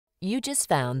You just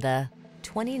found the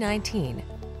 2019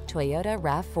 Toyota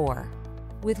RAV4.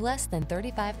 With less than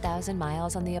 35,000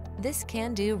 miles on this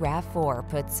can-do RAV4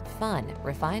 puts fun,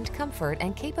 refined comfort,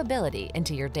 and capability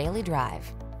into your daily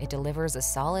drive. It delivers a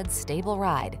solid, stable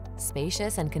ride,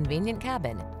 spacious and convenient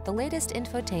cabin, the latest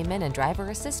infotainment and driver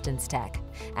assistance tech,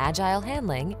 agile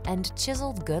handling, and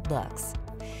chiseled good looks.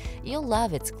 You'll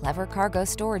love its clever cargo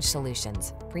storage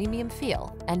solutions, premium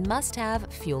feel, and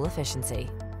must-have fuel efficiency.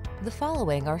 The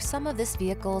following are some of this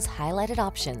vehicle's highlighted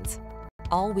options: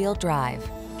 all-wheel drive,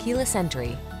 keyless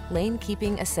entry, lane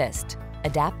keeping assist,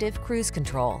 adaptive cruise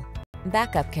control,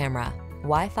 backup camera,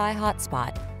 Wi-Fi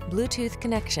hotspot, Bluetooth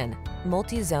connection,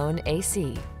 multi-zone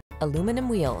AC, aluminum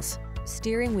wheels,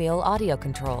 steering wheel audio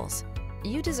controls.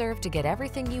 You deserve to get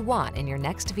everything you want in your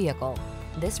next vehicle.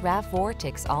 This RAV4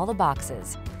 ticks all the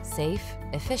boxes: safe,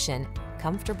 efficient,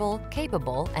 comfortable,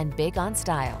 capable, and big on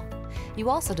style. You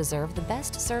also deserve the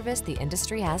best service the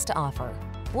industry has to offer.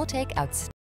 We'll take outstanding